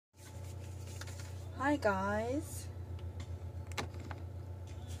Hi guys,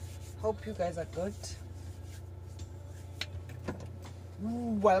 hope you guys are good.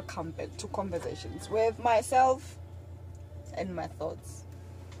 Welcome back to Conversations with myself and my thoughts.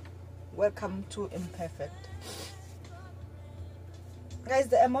 Welcome to Imperfect. Guys,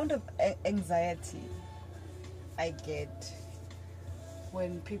 the amount of anxiety I get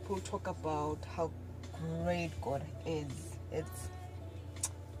when people talk about how great God is,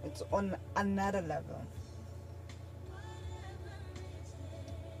 it's on another level.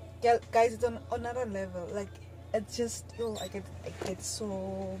 Guys, it's on another level. Like, it's just, I get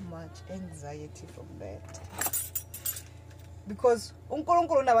so much anxiety from that. Because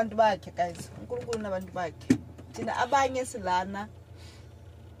uNkulunkulu nabantu bakhe, guys. uNkulunkulu nabantu bakhe. Thina abanye silana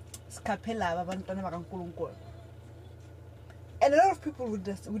sikhaphela abantwana bakaNkulunkulu. And a lot of people would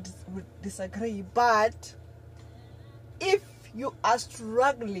disagree, but if you are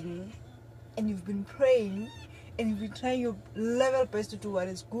struggling and you've been praying and you've been trying your level best to do what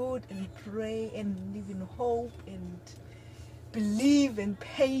is good and pray and live in hope and believe and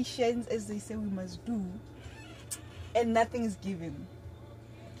patience, as they say we must do, and nothing is given,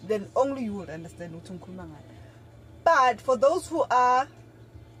 then only you will understand what uNkulunkulu. But for those whom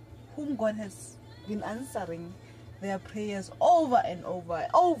God has been answering their prayers over and over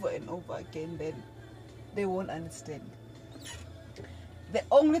again, then they won't understand. The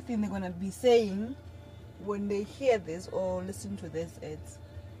only thing they're going to be saying when they hear this or listen to this is,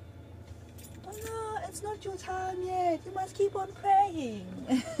 oh no, it's not your time yet, you must keep on praying.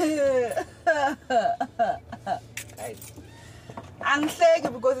 Guys, I'm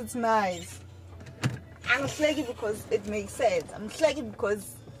shaking because it's nice. I'm shaking because it makes sense. I'm shaking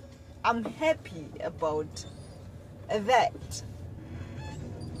because I'm happy about that.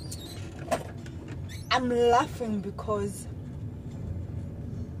 I'm laughing because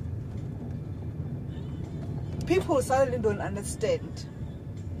people suddenly don't understand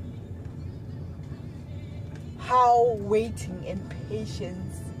how waiting and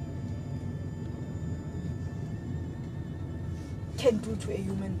patience can do to a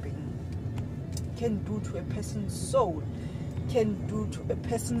human being, can do to a person's soul, can do to a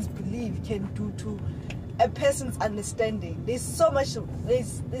person's belief, can do to a person's understanding. There's so much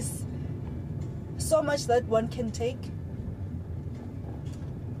that one can take,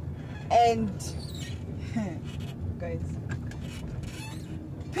 and guys,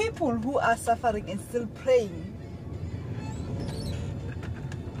 people who are suffering and still praying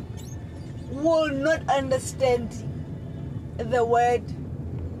will not understand the word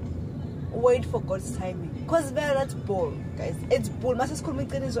wait for God's timing, because that's bull, guys. It's bull. It's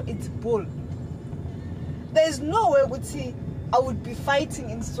bull. There's no way I would be fighting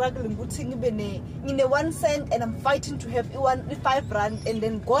and struggling in a 1 cent, and I'm fighting to have 5 rand, and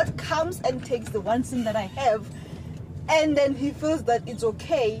then God comes and takes the 1 cent that I have, and then he feels that it's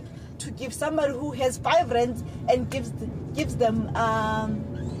okay to give somebody who has 5 rands and gives them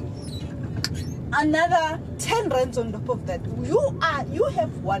another 10 rands on top of that. You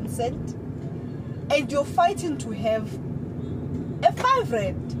have 1 cent and you're fighting to have a 5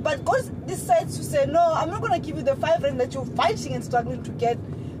 rand, but God decides to say, no, I'm not going to give you the 5 rand that you're fighting and struggling to get,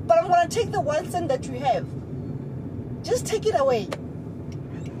 but I'm going to take the 1 cent that you have. Just take it away.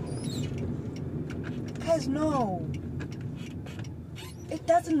 Guys, no, it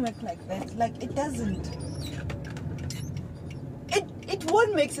doesn't work like that. Like, it doesn't. It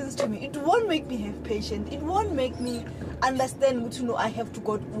won't make sense to me. It won't make me have patience. It won't make me understand to know I have to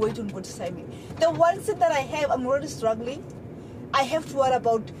wait on God's timing. The 1 cent that I have, I'm already struggling. I have to worry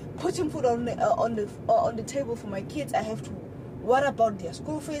about putting food on the table for my kids. I have to worry about their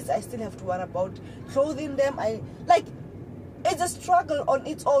school fees. I still have to worry about clothing them. It's a struggle on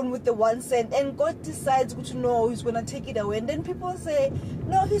its own with the 1 cent, and God decides to know He's gonna take it away. And then people say,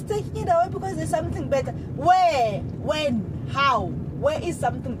 no, He's taking it away because there's something better. Where? When? How? Where is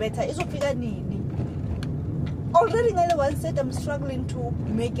something better? Already the 1 cent, I'm struggling to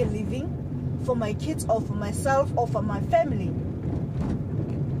make a living for my kids or for myself or for my family.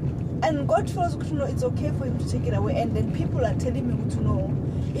 And God feels to know it's okay for Him to take it away. And then people are telling me to know,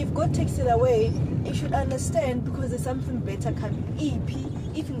 if God takes it away, you should understand because there's something better coming. If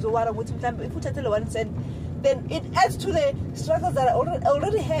you tell 1 cent, then it adds to the struggles that I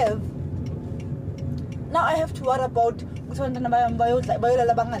already have. Now I have to worry about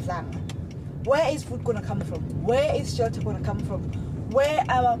where is food gonna come from? Where is shelter gonna come from? Where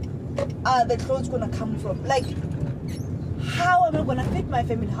are the clothes gonna come from? Like, how am I gonna feed my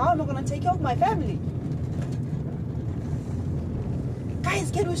family? How am I gonna take care of my family?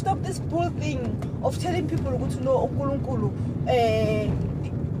 Guys, can we stop this bull thing of telling people to know uNkulunkulu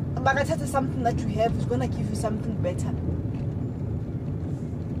bakathatha something that you have is gonna give you something better.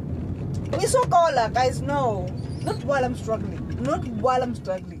 Ngisokola, guys, no. Not while I'm struggling. Not while I'm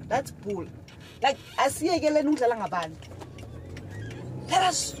struggling. That's bull. Like, asiyekele nudlala ngabantu. Let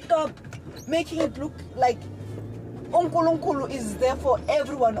us stop making it look like uNkulunkulu is there for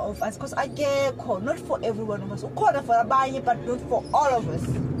every one of us. Because akekho, not for every one of us. Ukhona for abanye, but not for all of us.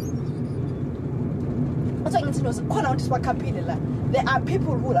 There are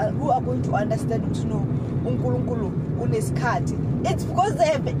people who are going to understand to know uNkulunkulu unesikhathi. It's because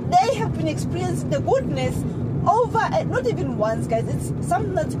they have been experiencing the goodness over, not even once, guys. It's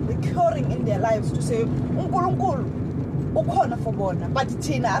something that's recurring in their lives to say uNkulunkulu ukhona for bona. But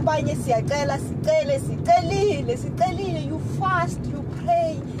thina abanye siyacela sicelile, you fast, you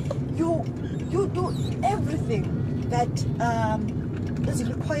pray, you do everything that is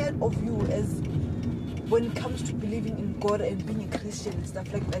required of you as when it comes to believing in God and being a Christian and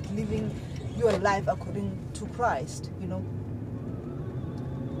stuff like that, living your life according to Christ, you know.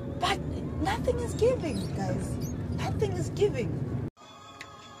 But nothing is giving, guys. Nothing is giving.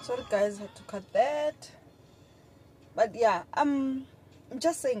 Sorry, guys, I had to cut that. But yeah, I'm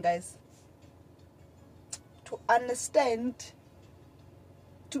just saying, guys, to understand,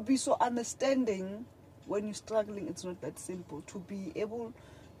 to be so understanding when you're struggling, it's not that simple. To be able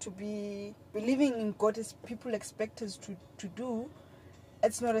to be believing in God as people expect us to do,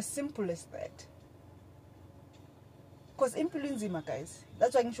 it's not as simple as that. Because impilo nzima, guys.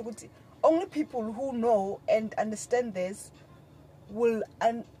 That's why only people who know and understand this will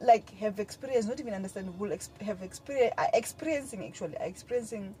have experience, not even understand, will have experience,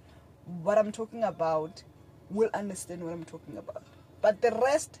 experiencing what I'm talking about, will understand what I'm talking about. But the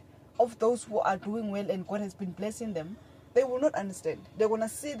rest of those who are doing well and God has been blessing them, they will not understand. They're going to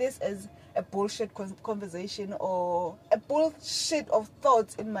see this as a bullshit conversation or a bullshit of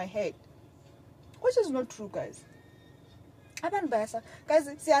thoughts in my head. Which is not true, guys. Guys,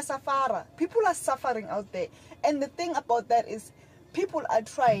 people are suffering out there. And the thing about that is people are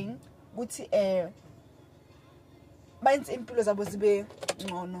trying by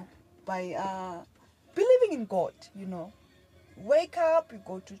believing in God, you know. Wake up, you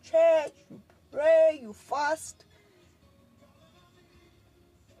go to church, you pray, you fast.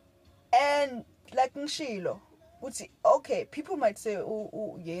 And like Nshilo, okay, people might say,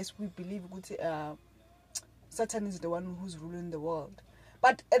 oh yes, we believe Satan is the one who's ruling the world.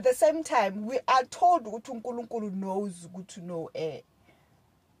 But at the same time, we are told uNkulunkulu knows what's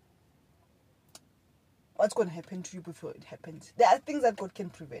going to happen to you before it happens. There are things that God can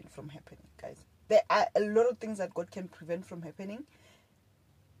prevent from happening, guys. There are a lot of things that God can prevent from happening.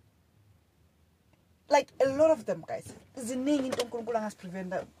 Like a lot of them, guys. He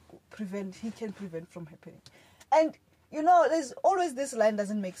can prevent from happening. And you know, there's always this line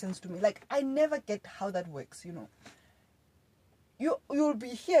doesn't make sense to me. Like, I never get how that works, you know. You'll be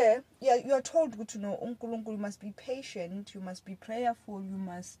here, yeah, you are told to know uNkulunkulu, you must be patient, you must be prayerful, you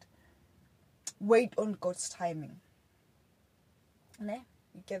must wait on God's timing. Ne?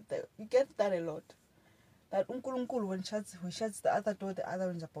 You get that a lot. That uNkulunkulu, when he shuts the other door, the other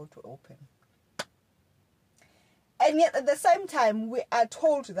one's about to open. And yet at the same time, we are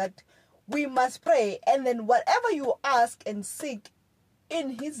told that we must pray, and then whatever you ask and seek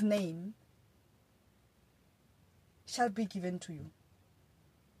in his name shall be given to you.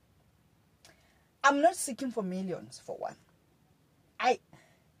 I'm not seeking for millions, for one.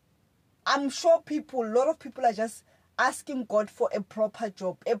 I'm sure a lot of people are just asking God for a proper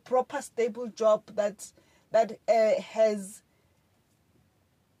job, a proper stable job that has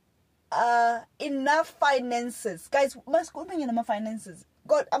enough finances. Guys, must go bring enough finances.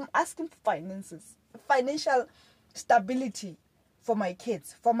 God, I'm asking for finances, financial stability for my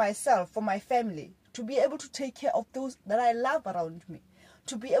kids, for myself, for my family, to be able to take care of those that I love around me,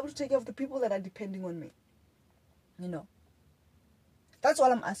 to be able to take care of the people that are depending on me. You know, that's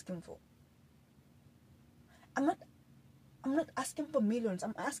all I'm asking for. I'm not asking for millions.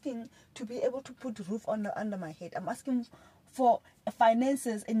 I'm asking to be able to put a roof under my head. I'm asking for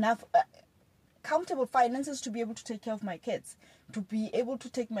finances, enough comfortable finances to be able to take care of my kids, to be able to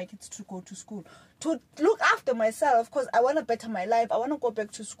take my kids to go to school, to look after myself, because I want to better my life. I want to go back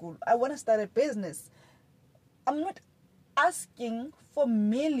to school. I want to start a business. I'm not asking for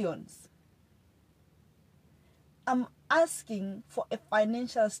millions. I'm asking for a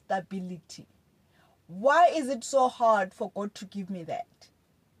financial stability. Why is it so hard for God to give me that?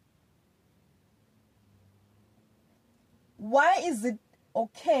 Why is it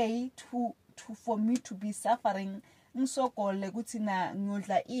okay for me to be suffering each and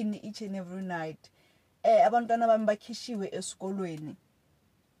every night? Abantwana bami bakhishiwe esikolweni.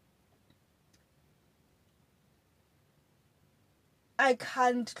 I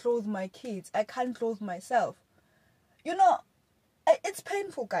can't clothe my kids. I can't clothe myself. You know, it's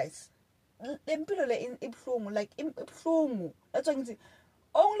painful, guys. Like, that's why I'm saying,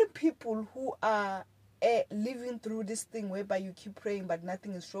 only people who are living through this thing whereby you keep praying but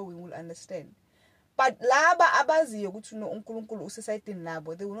nothing is showing will understand. But laba abaziyo ukuthi no uNkulunkulu usesayidini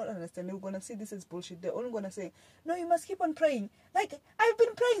nabo, they will not understand. They're going to see this as bullshit. They're only going to say, no, you must keep on praying. Like, I've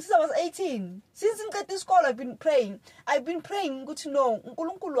been praying since I was 18. Since I got to school, I've been praying. I've been praying, good to know,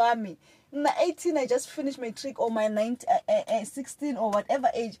 uNkulunkulu wami. In 18, I just finished my matric, or my 16 or whatever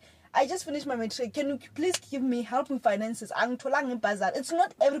age. I just finished my matric. Can you please help me finances? It's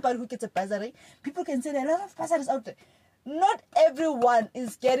not everybody who gets a bursary. People can say there are a lot of bursaries out there. Not everyone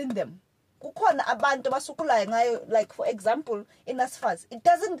is getting them. Like, for example, in NSFAS, it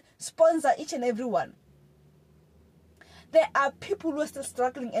doesn't sponsor each and every one. There are people who are still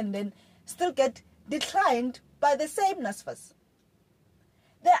struggling and then still get declined by the same NSFAS.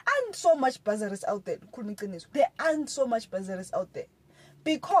 There aren't so much bursaries out there. There aren't so much bursaries out there.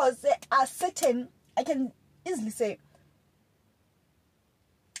 Because there are certain, I can easily say,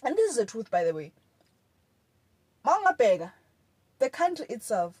 and this is the truth, by the way, the country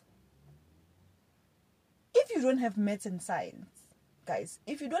itself, if you don't have maths and science, guys,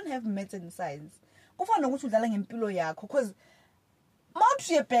 if you don't have maths and science, because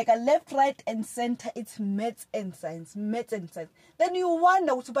left, right, and center, it's maths and science, then you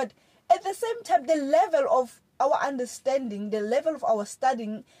wonder, but at the same time, the level of our understanding, the level of our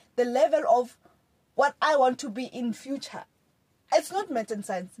studying, the level of what I want to be in future, it's not maths and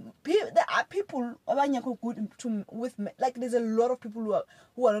science. There are people who are good with, like, there's a lot of people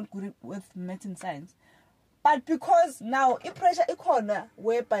who are not good with maths and science. But because now a pressure corner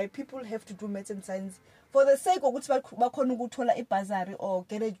whereby people have to do maths and science for the sake of a bursary or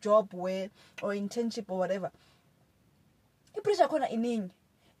get a job or internship or whatever, a pressure corner in.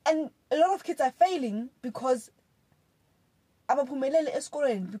 And a lot of kids are failing because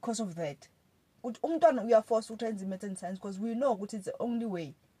because of that. We are forced to try maths and science because we know it's the only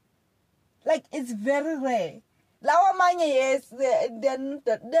way. Like, it's very rare. Lawa manya, yes, they're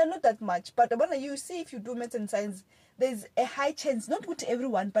not that much. But when you see, if you do maths and science, there's a high chance, not with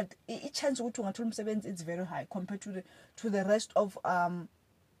everyone, but a chance it's very high compared to the rest of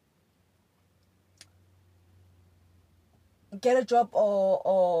get a job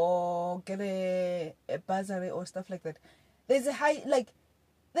or get a bursary or stuff like that. There's a high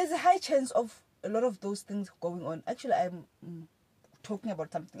chance of a lot of those things going on. Actually, I'm talking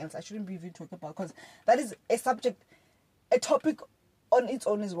about something else. I shouldn't be even talking about, because that is a topic on its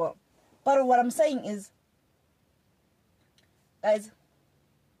own as well. But what I'm saying is, guys,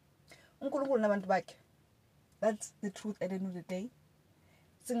 that's the truth at the end of the day.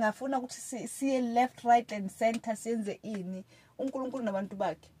 Singafuna ukuthi siye left, right, and center senze ini uNkulunkulu nabantu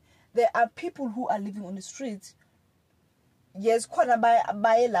bakhe. There are people who are living on the streets. Yes, khona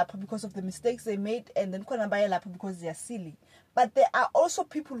baye lapho because of the mistakes they made, and then khona baye lapho because they are silly. But there are also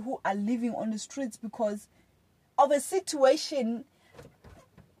people who are living on the streets because of a situation.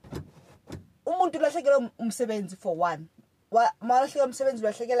 Umuntu ulahlekelwa umsebenzi for one. I'm not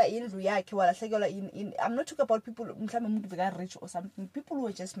talking about people rich or something. People who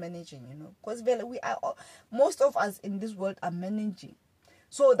are just managing, because most of us in this world are managing.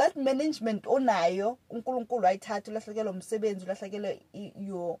 So that management onayo uNkulunkulu ayithatha ulahlekelwa umsebenzi, ulahlekelwa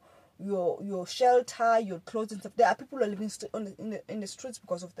your shelter, your clothes and stuff. There are people who are living in the streets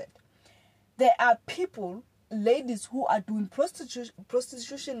because of that. There are people, ladies, who are doing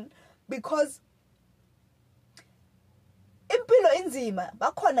prostitution because impilo inzima.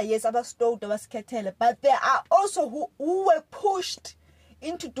 Bakhona, yes, abastowed, abaskethele, but there are also who were pushed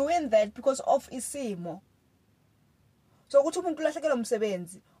into doing that because of isimo. So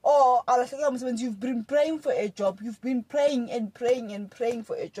you've been praying for a job, you've been praying and praying and praying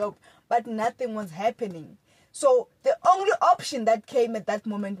for a job, but nothing was happening. So the only option that came at that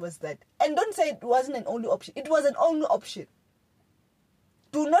moment was that. And don't say it wasn't an only option. It was an only option.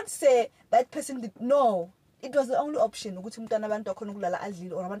 Do not say that person did. No, it was the only option.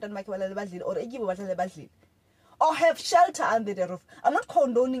 Or have shelter under the roof. I'm not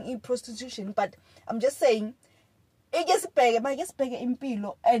condoning prostitution, but I'm just saying, and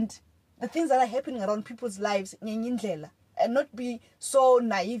the things that are happening around people's lives, and not be so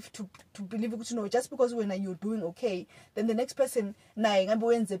naive to believe, just because when you're doing okay, then the next person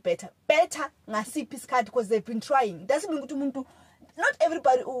better because they've been trying. Doesn't mean not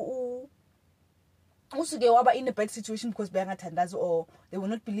everybody who in a bad situation because or they were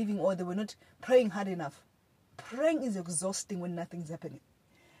not believing or they were not praying hard enough. Praying is exhausting when nothing's happening.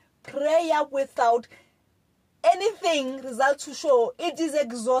 Prayer without anything results to show, it is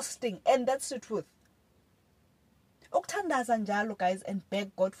exhausting, and that's the truth. Ukuthandaza njalo, guys, and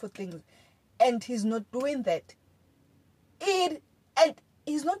beg God for things, and he's not doing that. And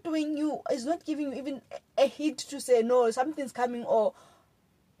he's not giving you even a hint to say no, something's coming, or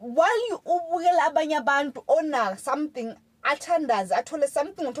while you ubukela abanye abantu ona something athandaza athole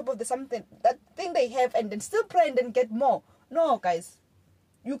something on top of the something, that thing they have, and then still pray and then get more. No, guys,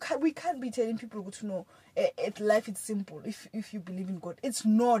 we can't be telling people to know life is simple if you believe in God. It's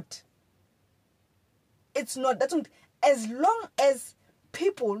not. That's not. As long as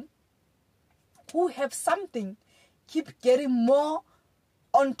people who have something keep getting more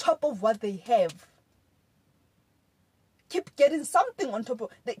on top of what they have, keep getting something on top of,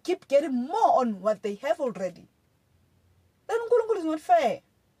 they keep getting more on what they have already, then uNkulunkulu is not fair.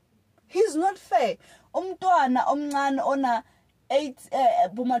 He's not fair. Umntwana omncane ona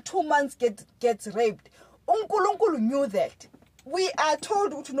 2 months gets raped. uNkulunkulu knew that. We are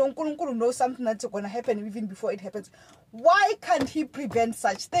told to know uNkulunkulu knows something that's going to happen even before it happens. Why can't he prevent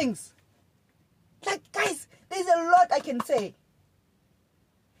such things? Like, guys, there's a lot I can say.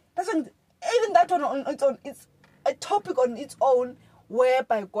 That's when, even that one on its own, it's a topic on its own,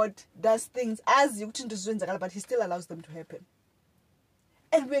 whereby God does things as you, but he still allows them to happen.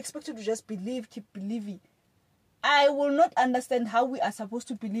 And we're expected to just believe, keep believing. I will not understand how we are supposed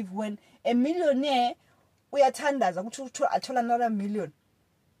to believe when a millionaire uyathandaza ukuthi athola another million.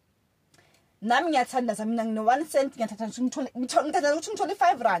 Nami ngiyathandaza mina ngine 1 cent ngiyathatha ukuthi ngithole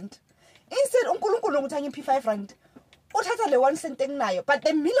 5 rand. Instead uNkulunkulu ukuthi angiphi 5 rand. Uthatha le 1 cent enginayo, but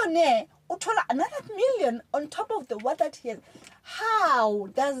the millionaire uthola another million on top of the what that he has. How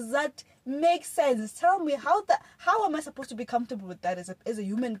does that make sense? Tell me how am I supposed to be comfortable with that as a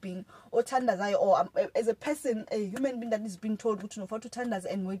human being, or thandazayo, or as a person, a human being that is being told to know how to thandaza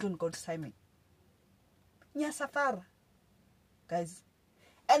and wait on God's timing? Nyasafara, guys.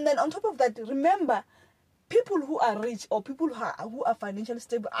 And then on top of that, remember, people who are rich or people who are financially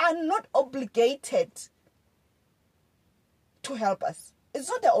stable are not obligated to help us. It's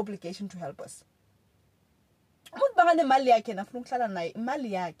not their obligation to help us. Umuntu bangane imali yakhe nafuna ukuhlala naye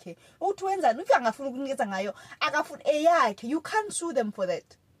imali yakhe uthi wenzani uthi angafuna ukunikeza ngayo akafuna eyakhe. You can't sue them for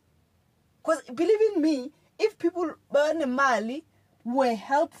that, because believe in me, if people banemali were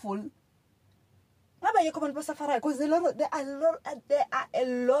helpful, because there are a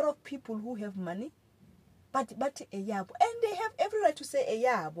lot of people who have money but eyabo, and they have every right to say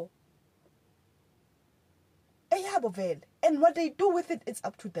eyabo vele, and what they do with it, it's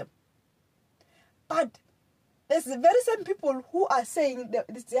up to them. But there's the very same people who are saying that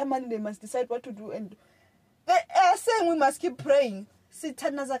it's their money, they must decide what to do, and they are saying we must keep praying.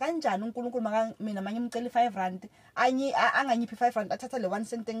 Sithandaza kanjani uNkulunkulu mina manje ngicela 5 rand anganyiphi 5 rand athatha le 1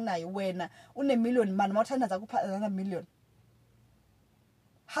 cent enginayo, wena une million man mawuthandaza kupha another million?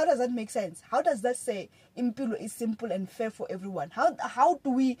 How does that make sense? How does that say impilo is simple and fair for everyone? How do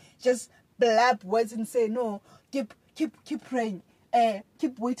we just blab words and say no, keep praying,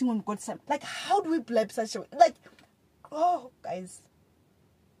 keep waiting on God's time? Like, how do we blab such a way? Like, oh guys,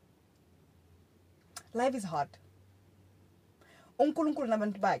 life is hard. uNkulunkulu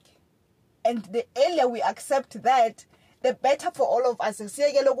nabantu bakhe, and the earlier we accept that, the better for all of us.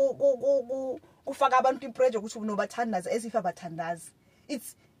 Siyekele ufaka abantu ipressure ukuthi unobathandaza as if abathandazi.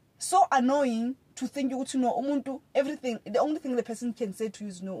 It's so annoying to think ukuthi no umuntu, everything, the only thing the person can say to you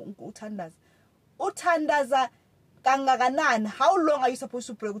is no uthandaza. Uthandaza kangakanani? How long are you supposed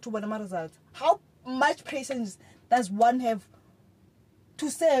to pray ukuthi ubone ama results? How much patience does one have to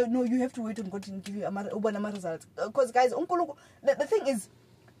say no, you have to wait on God to give you ubone results? Because guys, uNkulunkulu, the thing is,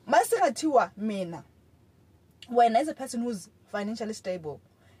 masingathiwa mina, when as a person who's financially stable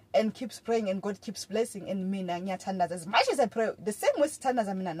and keeps praying and God keeps blessing, and mina ngiyathandaza as much as I pray, the same way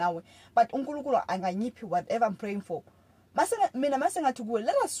sithandaza mina nawe, but uNkulunkulu anganyiphi whatever I'm praying for. Mina masingathi kuwe,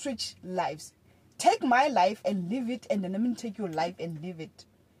 let us switch lives. Take my life and live it, and then let me take your life and live it.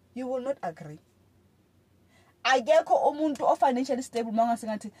 You will not agree. Agekho umuntu o financially stable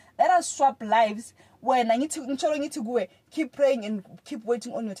mangasingathi let us swap lives, wena ngitsholo ngithi kuwe keep praying and keep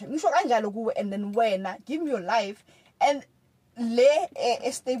waiting on your time. Ngisho kanjalo kuwe, and then wena give me your life and le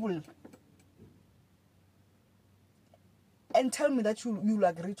stable, and tell me that you'll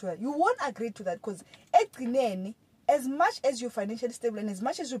agree to that. You won't agree to that, because ekugcineni, as much as you're financially stable and as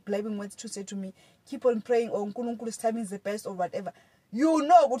much as you're blabbing words to say to me keep on praying or uNkulunkulu's timing is the best or whatever, you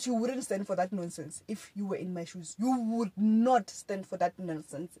know what, you wouldn't stand for that nonsense if you were in my shoes. You would not stand for that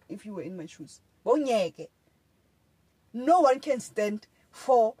nonsense if you were in my shoes. No one can stand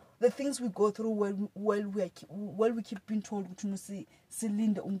for the things we go through while we keep being told ukuthi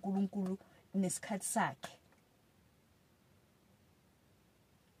silinde uNkulunkulu nesikhathi sakhe.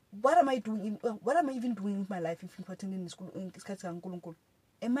 what am I doing? What am I even doing with my life if I'm attending school?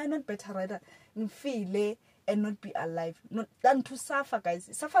 Am I not better rather in feel and not be alive? Not than to suffer, guys.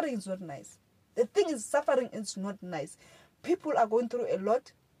 Suffering is not nice. The thing is, suffering is not nice. People are going through a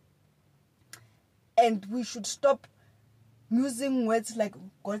lot, and we should stop using words like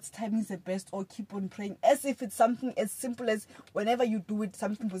God's time is the best or keep on praying as if it's something as simple as whenever you do it,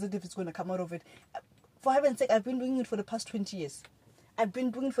 something positive is going to come out of it. For heaven's sake, I've been doing it for the past 20 years. I've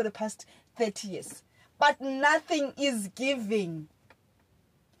been doing it for the past 30 years. But nothing is giving.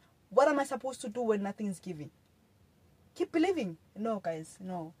 What am I supposed to do when nothing is giving? Keep believing. No, guys,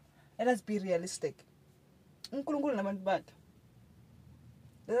 no. Let us be realistic. Let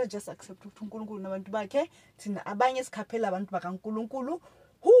us just accept who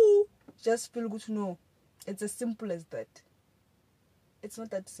just feel good to know. It's as simple as that. It's not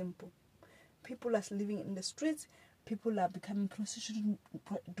that simple. People are living in the streets. People are becoming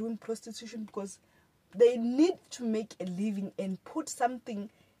doing prostitution because they need to make a living and put something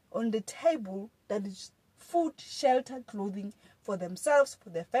on the table that is food, shelter, clothing for themselves, for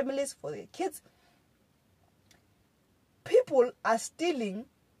their families, for their kids. People are stealing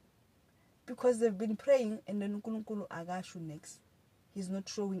because they've been praying and then Nkulunkulu agashu next. He's not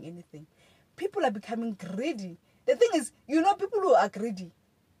showing anything. People are becoming greedy. The thing is, people who are greedy,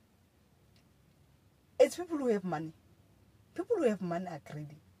 it's people who have money. People who have money are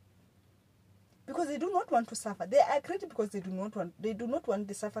greedy because they do not want to suffer. They are greedy because they do not want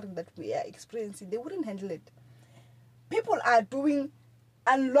the suffering that we are experiencing. They wouldn't handle it. People are doing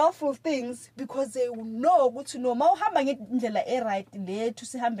unlawful things because they know ukuthi no mawuhamba ngendlela right lethu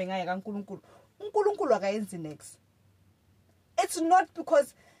sihambe ngayo kaNkulunkulu. uNkulunkulu akayenzi next. It's not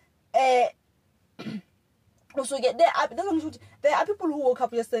because also there are people who woke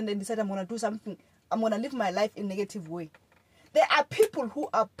up yesterday and decided I'm going to do something. I'm going to live my life in a negative way. There are people who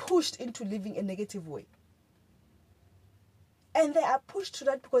are pushed into living a negative way. And they are pushed to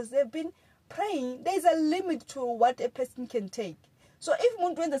that because they've been praying. There's a limit to what a person can take. So if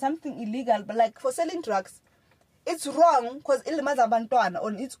Muntu does something illegal, but like for selling drugs, it's wrong because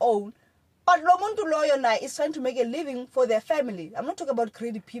on its own. But lo muntu loyo is trying to make a living for their family. I'm not talking about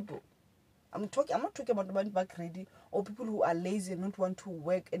greedy people. I'm not talking about greedy or people who are lazy and don't want to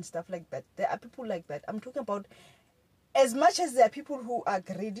work and stuff like that. There are people like that. I'm talking about as much as there are people who are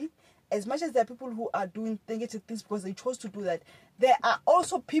greedy, as much as there are people who are doing negative things because they chose to do that, there are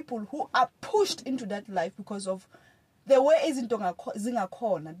also people who are pushed into that life because of the way isn't a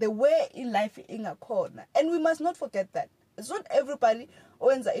corner, the way in life in a corner. And we must not forget that. It's not everybody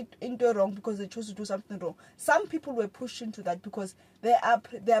owns it into wrong because they chose to do something wrong. Some people were pushed into that because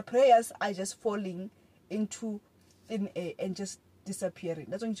their prayers are just falling into thin air and just disappearing.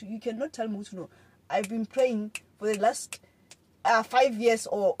 That's why you cannot tell me to know. I've been praying for the last 5 years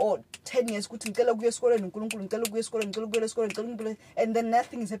or 10 years, and then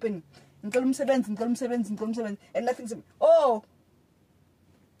nothing is happening. And nothing's happening. Oh,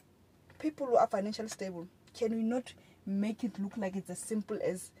 people who are financially stable, can we not make it look like it's as simple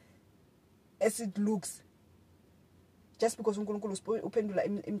as it looks? Just because uNkulunkulu uphendula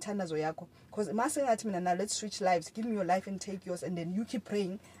imithandazo yakho. Because masengathi mina now let's switch lives. Give me your life and take yours, and then you keep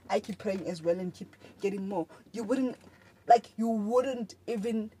praying, I keep praying as well and keep getting more. You wouldn't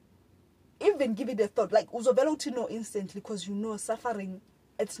even give it a thought. Like uzovela uthi no instantly because you know suffering,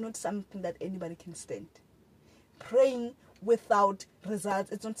 it's not something that anybody can stand. Praying without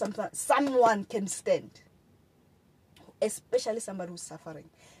results, it's not something someone can stand. Especially somebody who's suffering.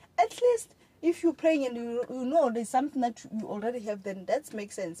 At least if you're praying and you know there's something that you already have, then that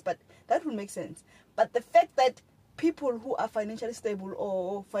makes sense. But that will make sense. But the fact that people who are financially stable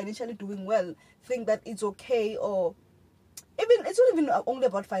or financially doing well think that it's okay, or even it's not even only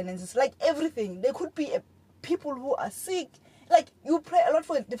about finances, like everything. There could be people who are sick. Like you pray a lot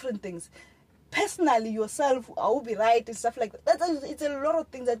for different things. Personally, yourself, I will be right and stuff like that. It's a lot of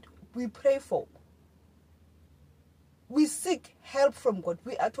things that we pray for. We seek help from God.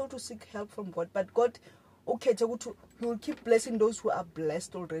 We are told to seek help from God. But God, okay, He will keep blessing those who are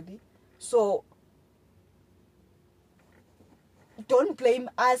blessed already. So don't blame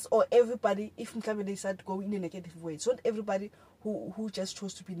us or everybody if they start going in a negative way. It's not everybody who just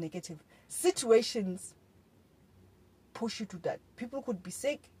chose to be negative. Situations push you to that. People could be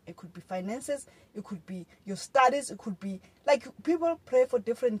sick. It could be finances. It could be your studies. It could be like people pray for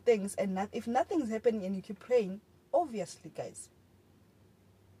different things. And if nothing's happening and you keep praying, obviously, guys,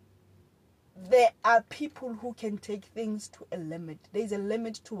 there are people who can take things to a limit. There is a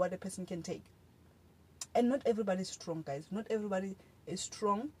limit to what a person can take. And not everybody is strong, guys. Not everybody is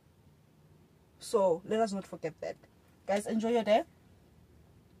strong. So let us not forget that. Guys, enjoy your day.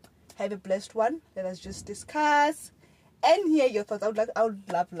 Have a blessed one. Let us just discuss and hear your thoughts. I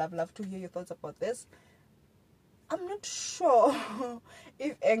would love to hear your thoughts about this. I'm not sure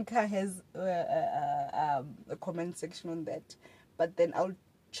if Anchor has a comment section on that, but then I'll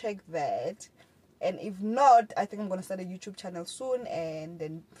check that. And if not, I think I'm gonna start a YouTube channel soon and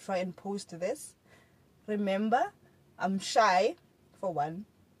then try and post this. Remember, I'm shy for one,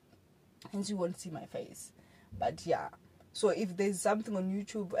 hence you won't see my face. But yeah, so if there's something on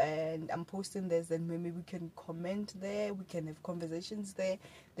YouTube and I'm posting this, then maybe we can comment there, we can have conversations there.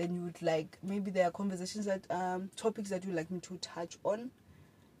 Then you would like, maybe there are conversations that topics that you'd like me to touch on,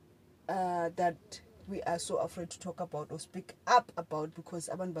 that we are so afraid to talk about or speak up about because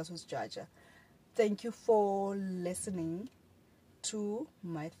abantu basosijaja. Thank you for listening to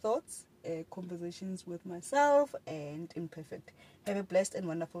my thoughts, conversations with myself and Imperfect. Have a blessed and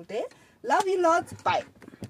wonderful day. Love you lots. Bye.